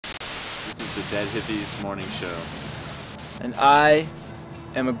This is the Dead Hippies morning show. And I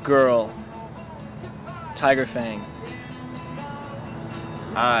am a girl. Tiger Fang.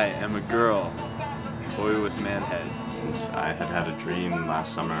 I am a girl. Boy with man head. And I had a dream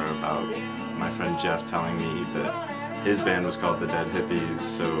last summer about my friend Jeff telling me that his band was called the Dead Hippies,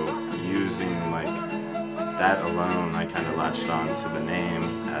 so using that alone, I kind of latched on to the name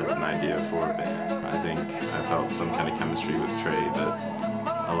as an idea for a band. I think I felt some kind of chemistry with Trey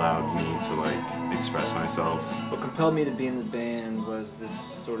that allowed me to express myself. What compelled me to be in the band was this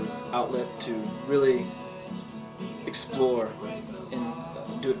sort of outlet to really explore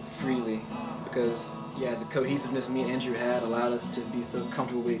and do it freely, because the cohesiveness me and Andrew had allowed us to be so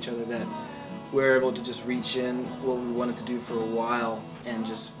comfortable with each other that we're able to just reach in what we wanted to do for a while and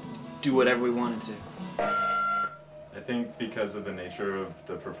just do whatever we wanted to. I think because of the nature of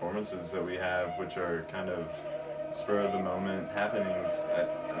the performances that we have, which are kind of spur of the moment happenings, I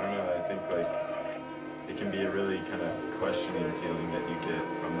don't know, I think it can be a really kind of questioning feeling that you get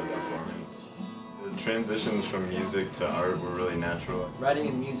from the performance. The transitions from music to art were really natural. Writing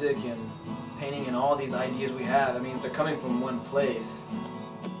and music and painting and all these ideas we have, I mean, they're coming from one place.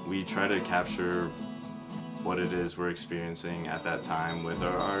 We try to capture what it is we're experiencing at that time with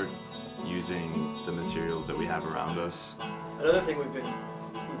our art, using the materials that we have around us. Another thing we've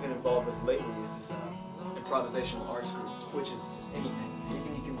been involved with lately is this improvisational arts group, which is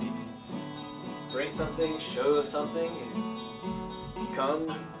anything you can be. Just bring something, show us something, and you come,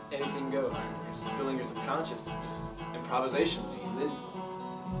 anything goes. You're spilling your subconscious, just improvisationally, and then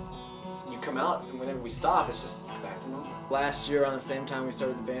you come out, and whenever we stop, it's back to normal. Last year, on the same time we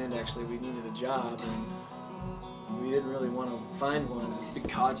started the band, actually, we needed a job, and we didn't really want to find one. It's a big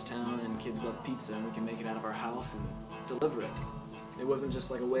college town and kids love pizza, and we can make it out of our house and deliver it. It wasn't just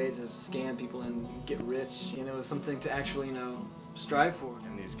like a way to scam people and get rich. It was something to actually, strive for.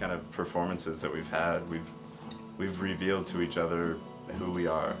 In these kind of performances that we've had, we've revealed to each other who we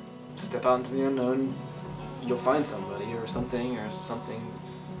are. Step out into the unknown, you'll find somebody or something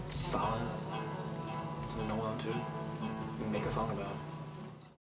solid, something to hold on to, and make a song about.